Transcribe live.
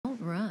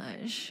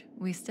wish.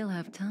 We still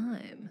have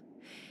time.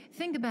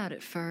 Think about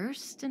it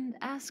first and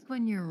ask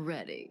when you're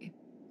ready.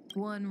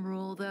 One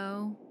rule,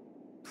 though.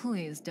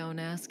 Please don't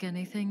ask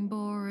anything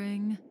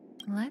boring.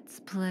 Let's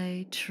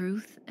play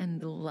Truth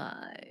and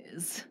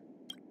Lies.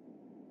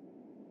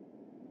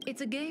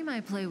 It's a game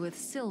I play with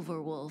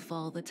Silverwolf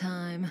all the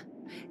time.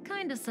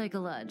 Kinda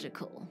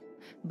psychological.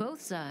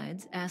 Both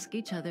sides ask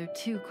each other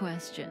 2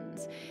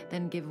 questions,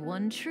 then give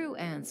one true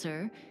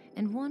answer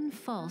and one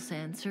false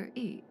answer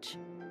each.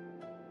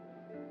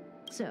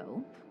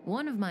 So,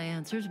 one of my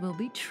answers will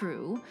be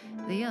true,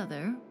 the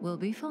other will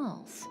be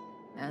false.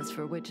 As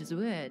for which is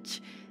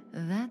which,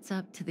 that's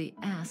up to the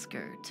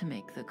asker to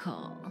make the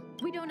call.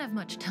 We don't have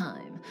much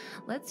time.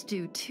 Let's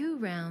do 2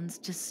 rounds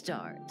to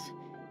start.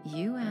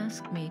 You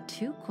ask me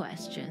 2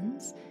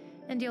 questions,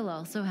 and you'll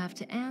also have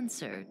to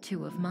answer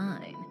 2 of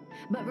mine.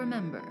 But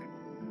remember,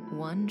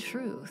 1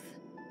 truth,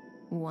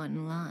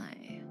 1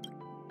 lie.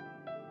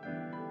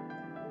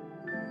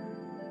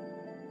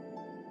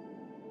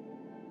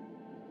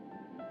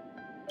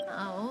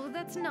 Oh,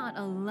 that's not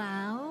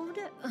allowed.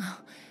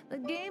 The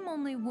game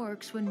only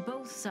works when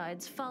both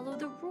sides follow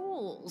the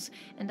rules,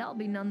 and I'll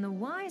be none the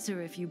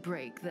wiser if you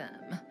break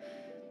them.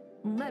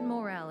 Let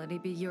morality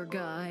be your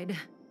guide,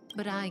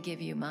 but I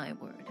give you my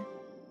word.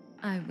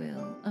 I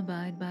will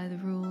abide by the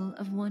rule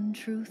of 1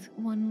 truth,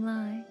 1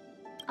 lie.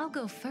 I'll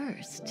go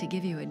first to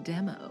give you a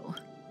demo.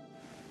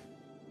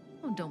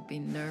 Oh, don't be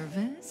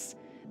nervous.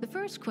 The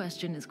first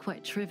question is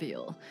quite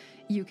trivial.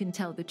 You can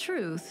tell the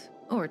truth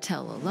or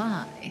tell a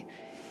lie.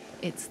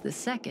 It's the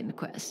second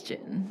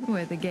question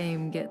where the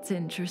game gets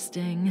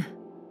interesting.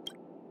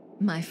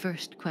 My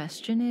first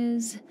question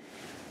is,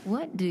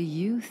 what do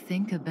you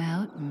think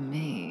about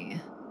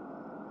me?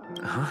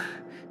 Huh?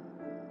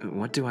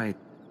 What do I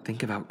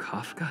think about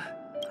Kafka?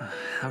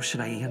 How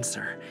should I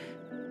answer?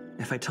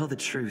 If I tell the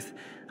truth,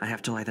 I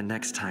have to lie the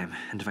next time,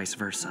 and vice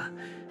versa.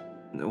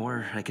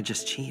 Or I could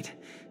just cheat.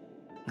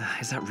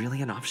 Is that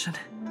really an option?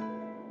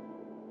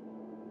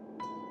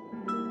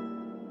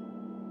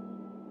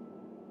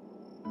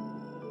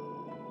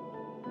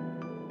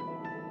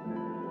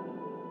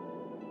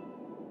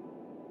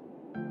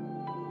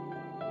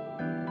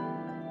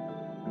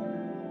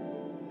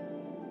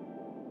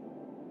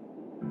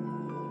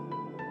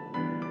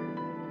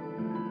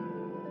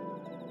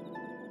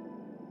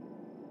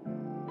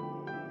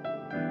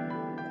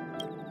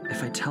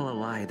 If I tell a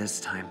lie this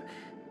time,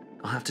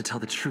 I'll have to tell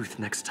the truth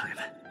next time.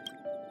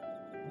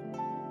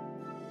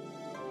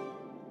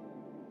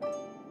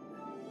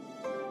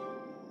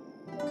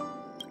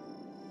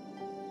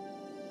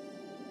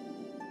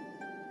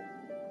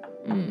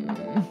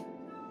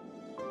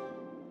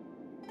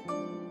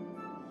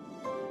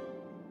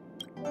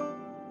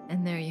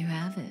 And there you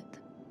have it.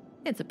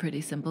 It's a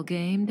pretty simple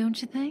game, don't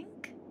you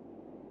think?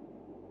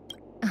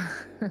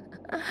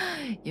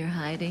 You're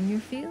hiding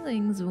your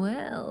feelings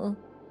well.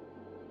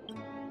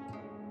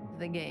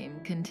 The game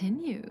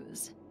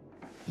continues.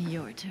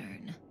 Your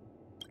turn.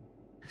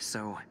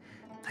 So,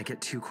 I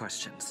get 2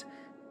 questions,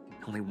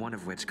 only one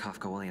of which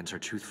Kafka will answer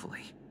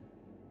truthfully.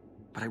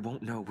 But I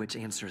won't know which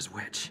answer is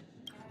which.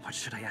 What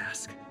should I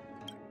ask?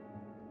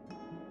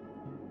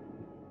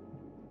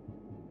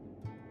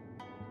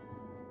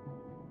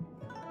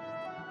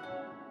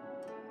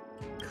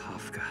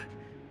 Kafka.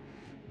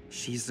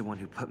 She's the one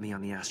who put me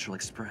on the Astral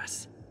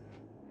Express.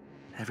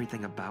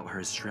 Everything about her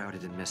is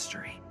shrouded in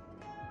mystery,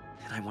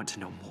 and I want to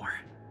know more.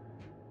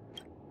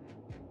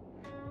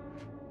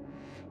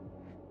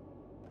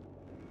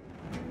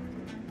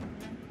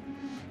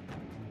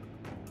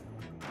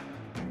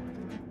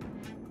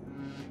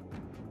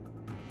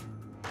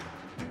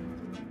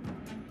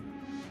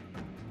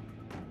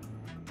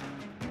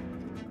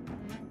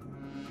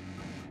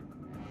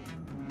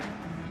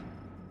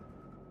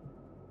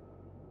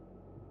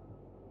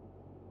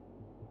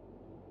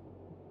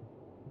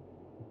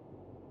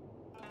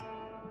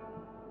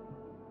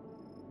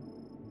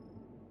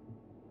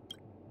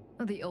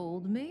 The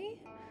old me?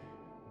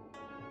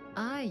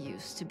 I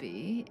used to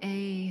be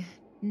a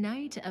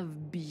knight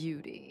of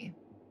beauty.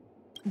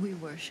 We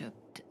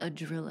worshipped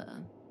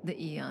Adrilla, the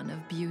Eon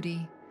of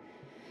beauty.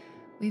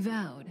 We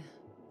vowed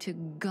to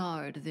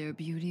guard their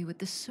beauty with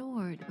the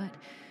sword, but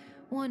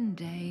one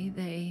day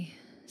they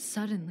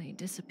suddenly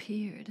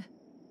disappeared.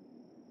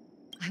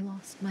 I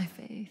lost my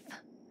faith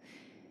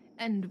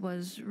and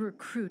was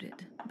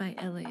recruited by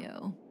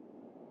Elio.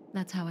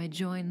 That's how I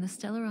joined the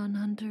Stellaron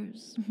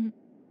Hunters.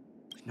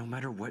 No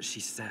matter what she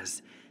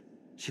says,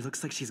 she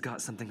looks like she's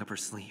got something up her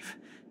sleeve.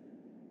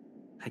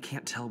 I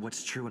can't tell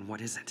what's true and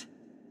what isn't.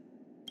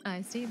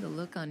 I see the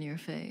look on your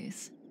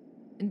face.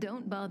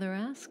 Don't bother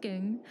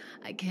asking.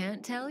 I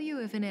can't tell you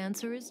if an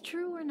answer is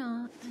true or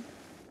not.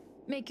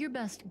 Make your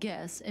best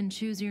guess and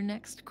choose your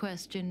next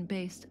question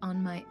based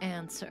on my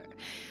answer.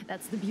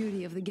 That's the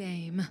beauty of the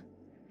game.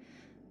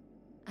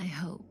 I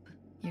hope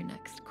your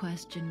next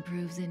question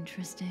proves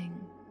interesting.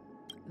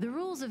 The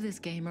rules of this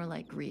game are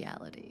like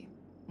reality.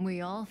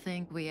 We all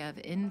think we have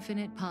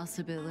infinite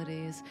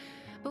possibilities,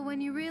 but when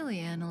you really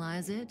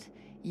analyze it,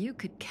 you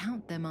could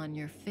count them on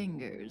your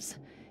fingers.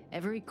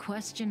 Every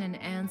question and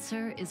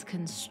answer is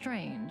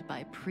constrained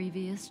by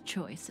previous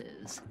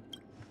choices.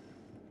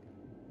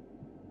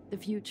 The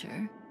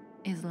future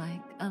is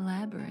like a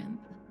labyrinth.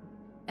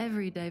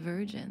 Every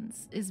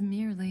divergence is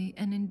merely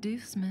an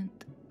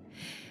inducement.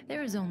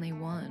 There is only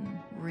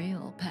one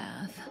real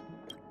path.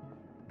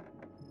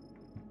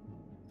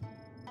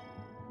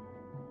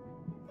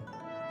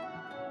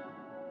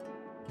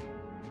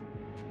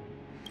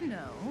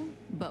 No,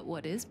 but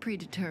what is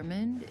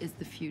predetermined is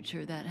the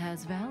future that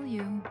has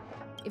value.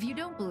 If you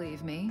don't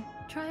believe me,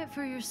 try it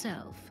for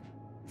yourself.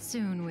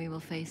 Soon we will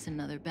face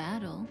another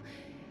battle.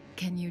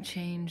 Can you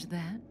change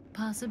that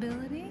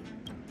possibility?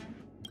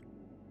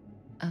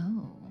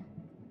 Oh.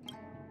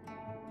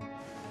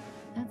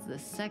 That's the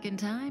second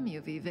time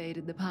you've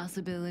evaded the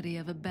possibility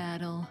of a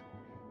battle.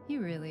 You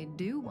really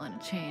do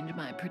want to change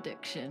my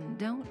prediction,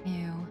 don't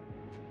you?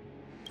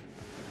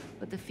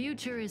 But the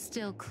future is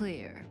still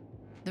clear.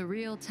 The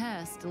real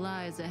test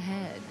lies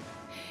ahead.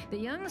 The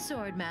young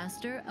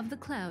swordmaster of the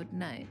Cloud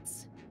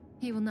Knights.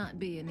 He will not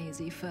be an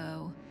easy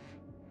foe.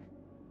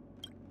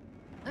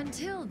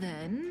 Until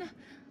then,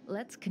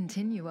 let's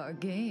continue our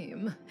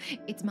game.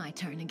 It's my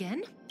turn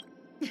again.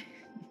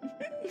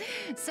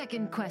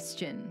 Second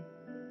question.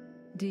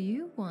 Do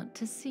you want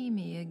to see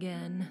me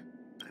again?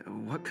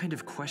 What kind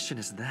of question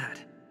is that?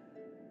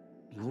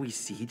 Will we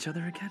see each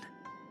other again?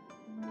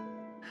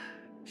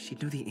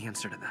 She'd know the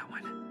answer to that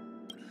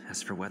one.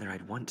 As for whether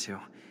I'd want to,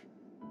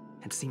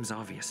 it seems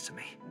obvious to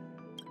me.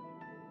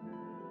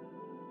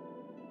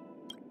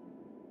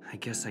 I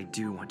guess I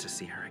do want to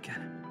see her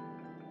again.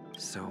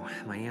 So,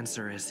 my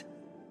answer is...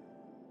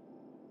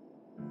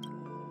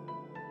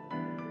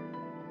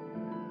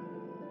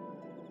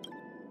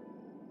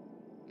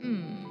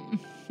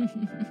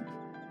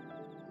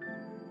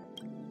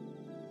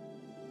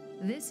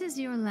 This is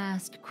your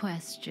last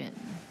question.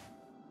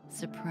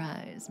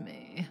 Surprise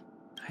me.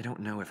 I don't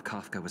know if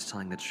Kafka was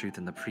telling the truth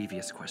in the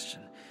previous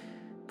question,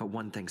 but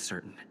one thing's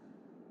certain.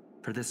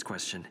 For this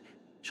question,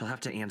 she'll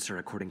have to answer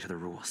according to the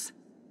rules.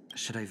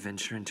 Should I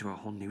venture into a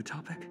whole new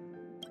topic?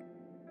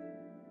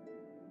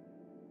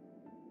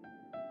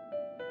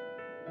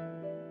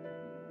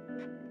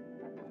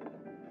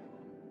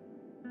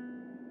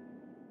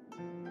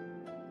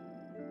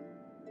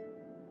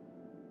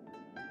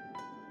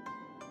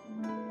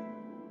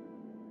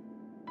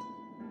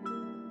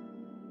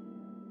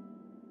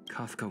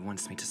 Kafka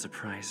wants me to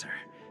surprise her.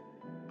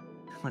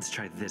 Let's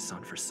try this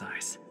on for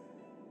size.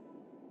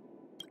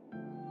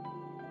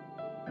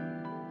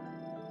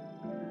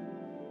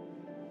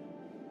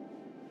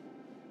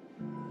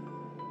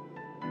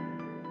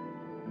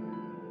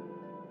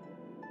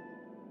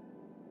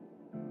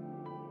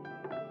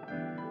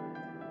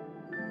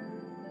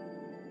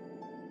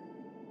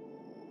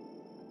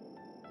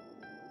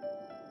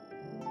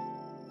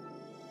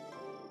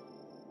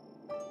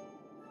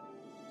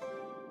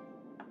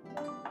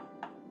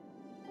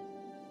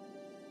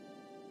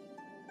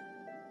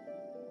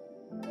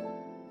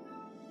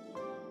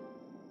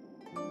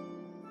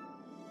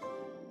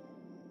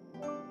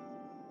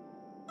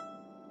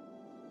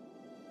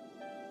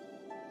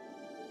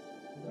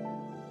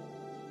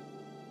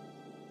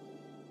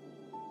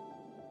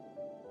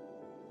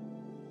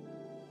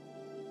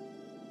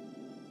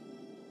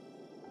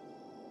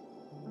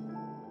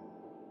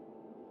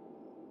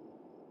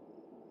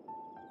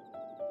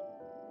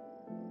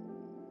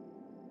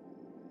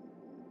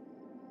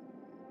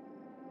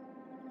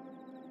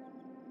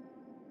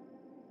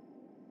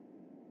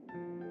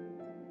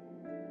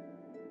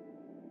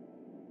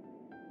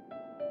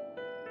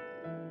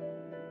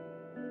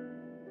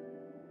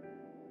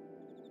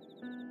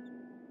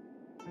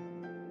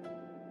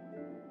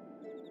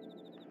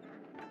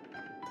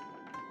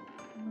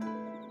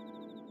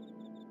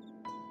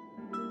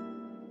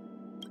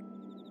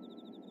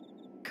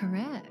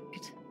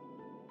 Correct.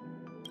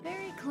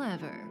 Very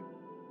clever.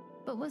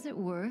 But was it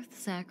worth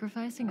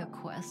sacrificing a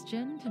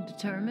question to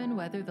determine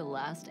whether the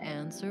last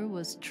answer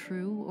was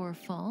true or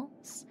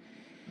false?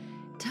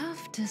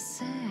 Tough to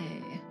say.